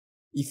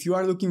If you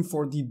are looking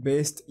for the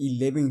best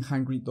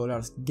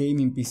 $1,100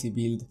 gaming PC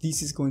build,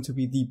 this is going to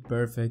be the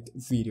perfect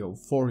video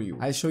for you.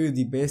 I'll show you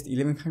the best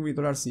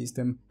 $1,100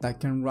 system that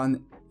can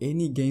run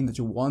any game that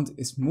you want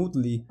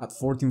smoothly at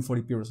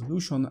 1440p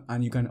resolution,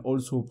 and you can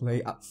also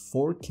play at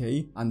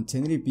 4K and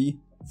 1080p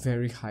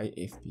very high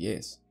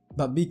FPS.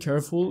 But be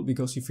careful,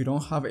 because if you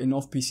don't have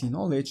enough PC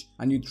knowledge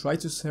and you try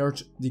to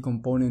search the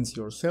components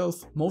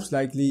yourself, most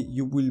likely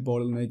you will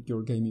bottleneck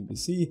your gaming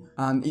PC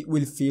and it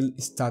will feel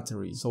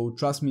stuttery. So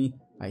trust me,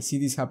 I see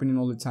this happening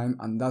all the time,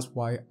 and that's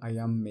why I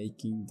am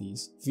making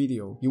this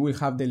video. You will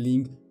have the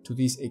link to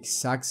this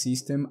exact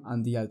system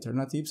and the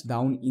alternatives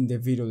down in the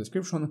video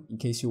description in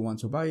case you want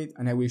to buy it,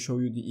 and I will show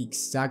you the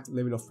exact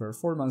level of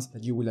performance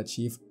that you will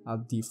achieve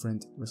at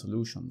different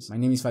resolutions. My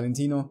name is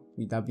Valentino.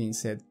 With that being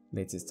said,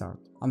 let's start.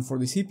 And for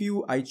the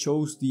CPU, I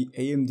chose the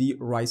AMD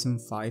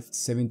Ryzen 5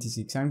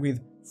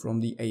 7600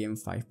 from the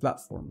AM5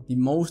 platform. The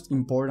most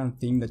important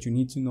thing that you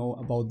need to know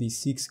about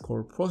this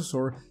 6-core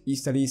processor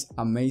is that it's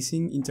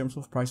amazing in terms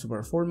of price to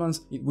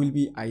performance. It will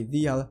be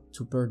ideal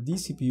to pair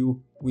this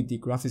CPU with the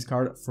graphics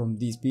card from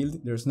this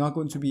build. There's not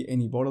going to be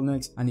any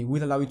bottlenecks, and it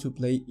will allow you to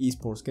play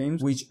esports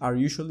games, which are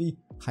usually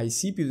high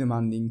CPU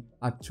demanding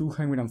at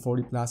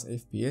 240 plus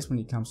FPS when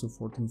it comes to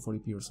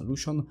 1440p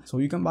resolution. So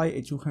you can buy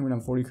a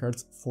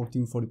 240Hz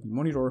 1440p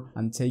monitor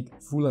and take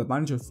full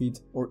advantage of it,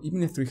 or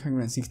even a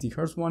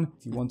 360Hz one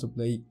if you want to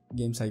play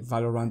games like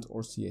Valorant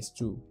or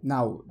CS2.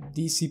 Now,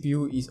 this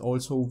CPU is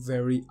also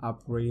very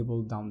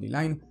upgradable down the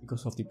line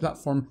because of the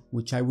platform,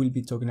 which I will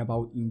be talking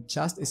about in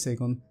just a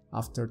second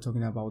after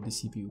talking about the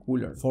CPU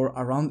cooler. For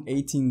around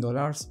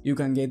 $18, you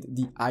can get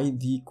the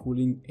ID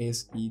Cooling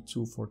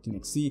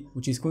SE214XT,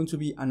 which is going to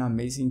be an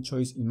amazing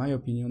choice in my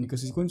opinion,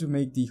 because it's going to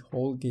make the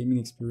whole gaming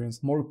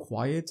experience more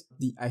quiet.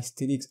 The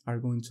aesthetics are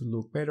going to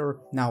look better.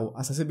 Now,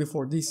 as I said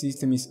before, this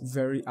system is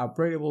very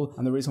upgradable,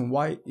 and the reason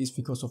why is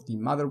because of the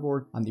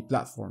motherboard and the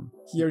platform.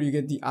 Here you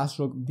get the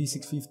ASRock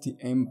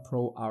B650M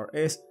Pro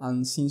RS,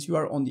 and since you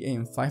are on the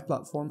AM5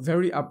 platform,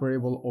 very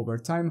upgradable over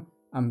time,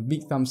 and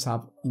big thumbs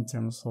up in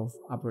terms of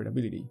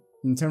upgradability.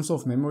 In terms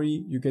of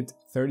memory, you get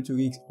 32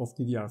 gigs of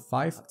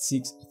DDR5 at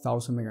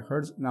 6000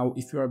 MHz. Now,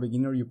 if you are a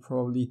beginner, you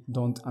probably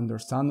don't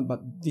understand,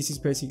 but this is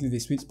basically the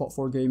sweet spot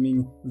for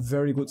gaming,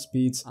 very good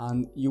speeds,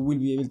 and you will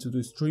be able to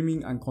do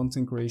streaming and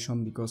content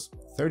creation because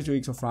 32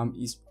 gigs of RAM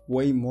is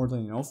way more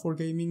than enough for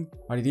gaming,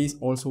 but it is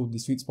also the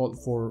sweet spot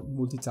for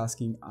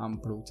multitasking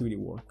and productivity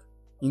work.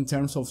 In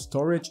terms of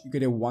storage, you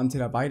get a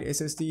 1TB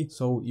SSD,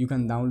 so you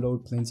can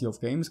download plenty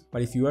of games,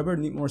 but if you ever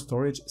need more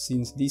storage,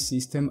 since this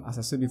system, as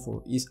I said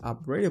before, is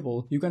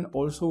upgradable, you can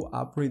also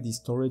upgrade the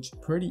storage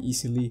pretty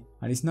easily,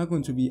 and it's not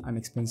going to be an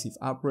expensive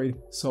upgrade,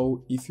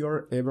 so if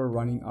you're ever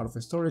running out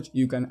of storage,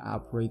 you can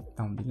upgrade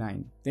down the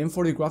line. Then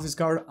for the graphics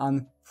card,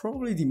 and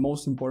probably the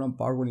most important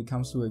part when it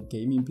comes to a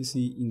gaming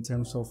PC in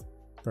terms of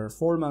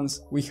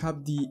performance, we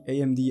have the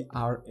AMD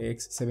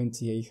RX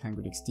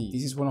 7800XT.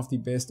 This is one of the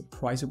best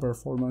price to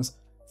performance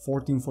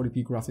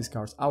 1440p graphics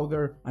cards out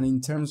there, and in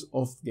terms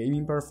of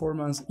gaming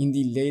performance, in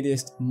the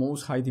latest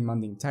most high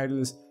demanding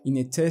titles, in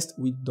a test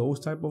with those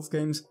type of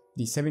games,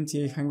 the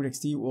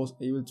 7800XT was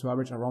able to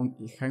average around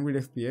 100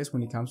 FPS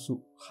when it comes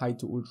to high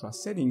to ultra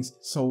settings,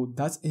 so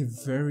that's a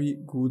very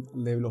good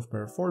level of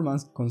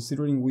performance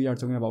considering we are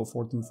talking about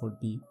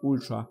 1440p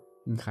ultra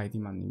in high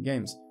demanding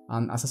games.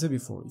 And as I said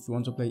before, if you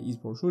want to play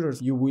esports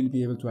shooters, you will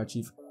be able to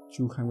achieve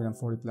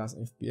 240 plus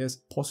FPS,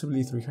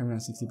 possibly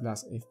 360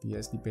 plus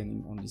FPS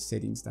depending on the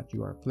settings that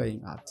you are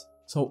playing at.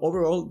 So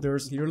overall,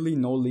 there's literally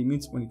no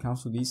limits when it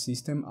comes to this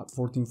system at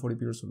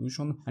 1440p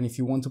resolution, and if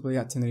you want to play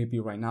at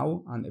 1080p right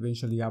now and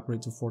eventually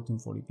upgrade to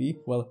 1440p,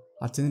 well,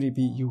 at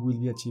 1080p you will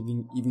be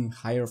achieving even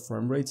higher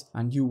frame rates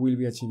and you will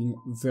be achieving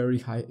very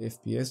high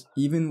FPS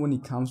even when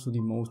it comes to the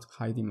most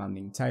high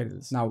demanding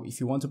titles. Now, if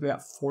you want to play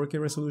at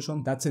 4K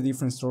resolution, that's a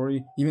different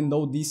story. Even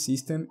though this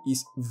system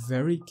is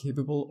very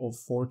capable of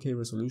 4K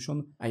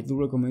resolution, I do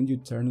recommend you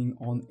turning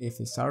on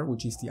FSR,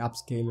 which is the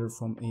upscaler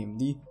from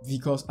AMD,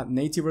 because at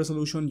native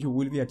resolution you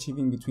will be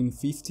achieving between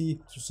 50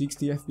 to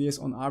 60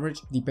 FPS on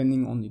average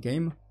depending on the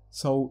game.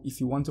 So if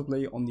you want to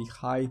play on the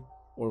high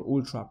or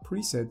ultra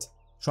preset,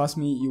 trust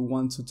me, you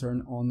want to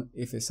turn on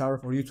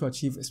FSR for you to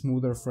achieve a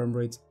smoother frame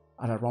rate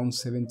at around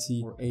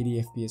 70 or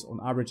 80 FPS on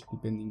average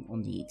depending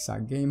on the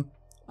exact game,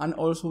 and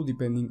also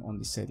depending on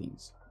the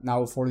settings.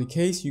 Now for the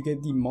case, you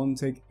get the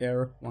Montech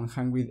Air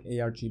 100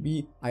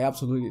 ARGB. I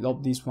absolutely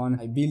love this one.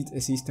 I built a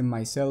system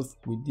myself.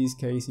 With this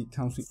case, it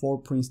comes with 4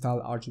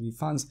 pre-installed RGB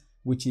fans,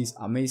 which is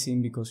amazing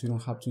because you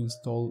don't have to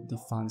install the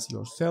fans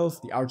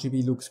yourself. The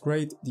RGB looks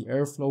great, the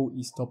airflow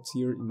is top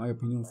tier in my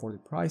opinion for the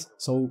price,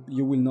 so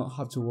you will not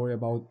have to worry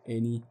about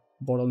any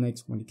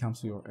bottlenecks when it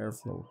comes to your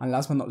airflow. And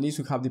last but not least,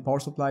 we have the power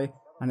supply,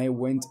 and I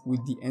went with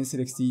the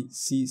NZXT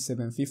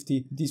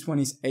C750. This one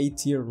is A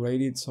tier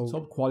rated, so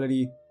top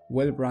quality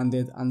well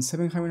branded, and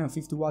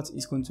 750 watts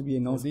is going to be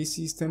enough for this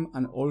system,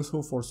 and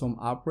also for some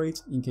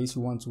upgrades in case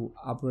you want to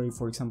upgrade,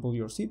 for example,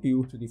 your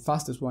CPU to the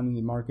fastest one in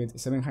the market.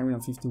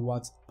 750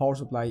 watts power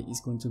supply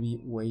is going to be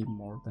way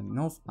more than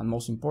enough, and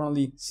most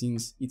importantly,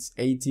 since it's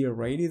A-tier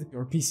rated,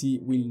 your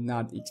PC will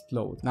not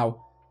explode.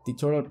 Now, the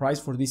total price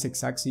for this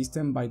exact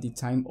system by the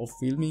time of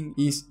filming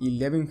is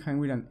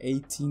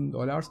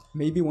 $1,118.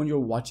 Maybe when you're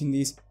watching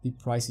this, the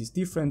price is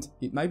different.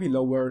 It might be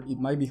lower, it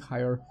might be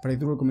higher, but I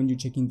do recommend you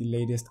checking the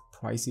latest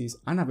prices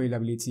and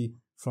availability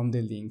from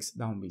the links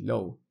down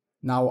below.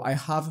 Now, I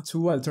have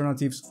two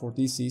alternatives for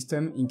this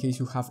system in case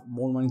you have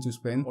more money to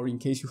spend or in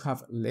case you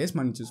have less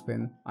money to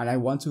spend, and I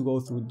want to go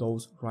through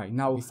those right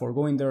now. Before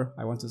going there,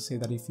 I want to say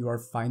that if you are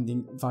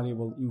finding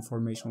valuable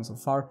information so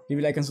far, leave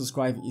a like and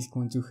subscribe is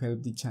going to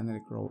help the channel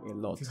grow a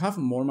lot. If you have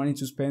more money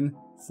to spend,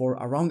 for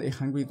around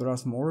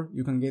 $100 more,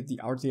 you can get the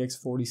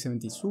RTX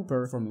 4070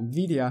 Super from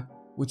Nvidia,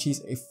 which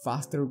is a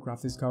faster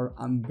graphics card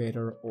and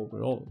better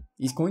overall.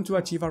 It's going to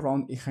achieve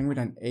around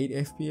 108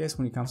 FPS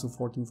when it comes to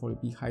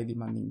 1440p high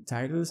demanding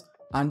titles,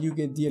 and you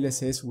get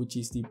DLSS, which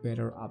is the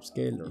better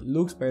upscaler. It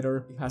looks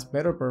better, it has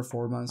better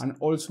performance, and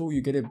also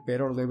you get a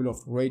better level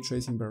of ray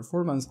tracing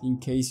performance in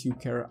case you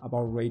care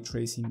about ray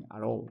tracing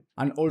at all.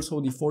 And also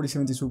the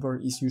 4070 Super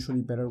is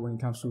usually better when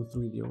it comes to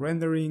 3D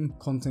rendering,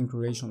 content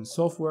creation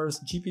softwares.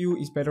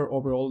 GPU is better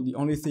overall. The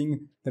only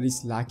thing that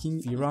is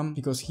lacking VRAM,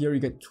 because here you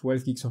get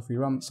 12 gigs of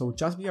VRAM, so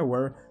just be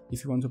aware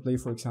if you want to play,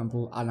 for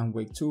example, Alan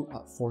Wake 2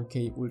 at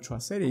 4K ultra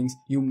settings,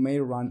 you may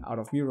run out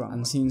of VRAM.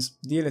 And since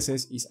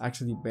DLSS is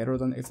actually better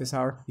than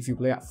FSR, if you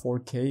play at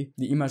 4K,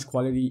 the image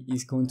quality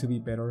is going to be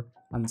better,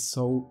 and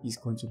so is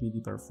going to be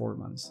the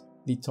performance.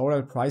 The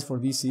total price for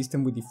this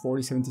system with the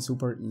 4070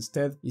 Super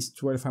instead is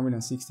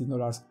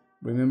 $1,260.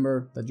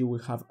 Remember that you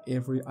will have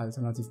every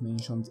alternative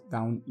mentioned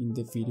down in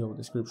the video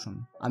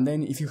description. And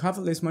then if you have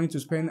less money to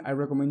spend, I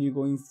recommend you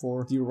going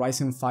for the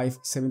Ryzen 5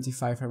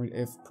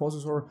 7500F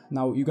processor.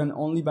 Now you can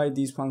only buy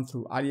this one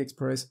through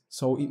AliExpress,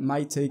 so it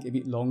might take a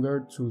bit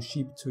longer to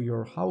ship to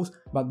your house,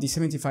 but the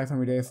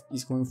 7500F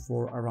is going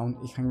for around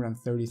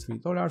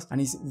 $133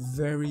 and is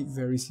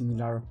very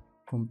similar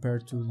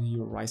compared to the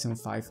Ryzen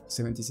 5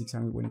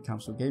 7600 when it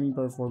comes to gaming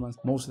performance.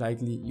 Most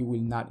likely you will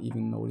not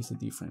even notice the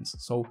difference.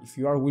 So if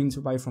you are willing to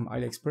buy from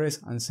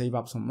AliExpress and save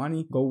up some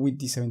money, go with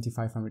the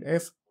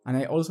 7500F. And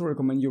I also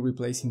recommend you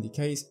replacing the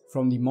case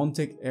from the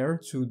Montech Air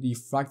to the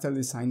Fractal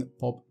Design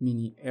Pop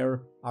Mini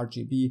Air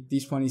RGB.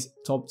 This one is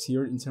top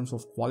tier in terms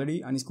of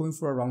quality and is going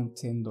for around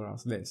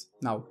 $10 less.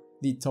 Now,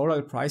 the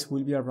total price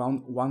will be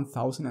around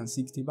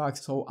 $1,060,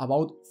 so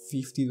about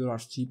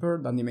 $50 cheaper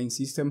than the main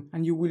system,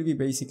 and you will be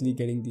basically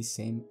getting the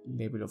same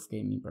level of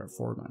gaming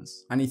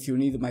performance. And if you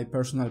need my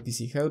personal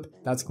PC help,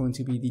 that's going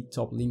to be the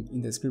top link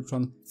in the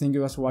description. Thank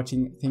you guys for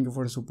watching, thank you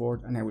for the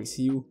support, and I will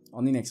see you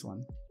on the next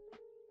one.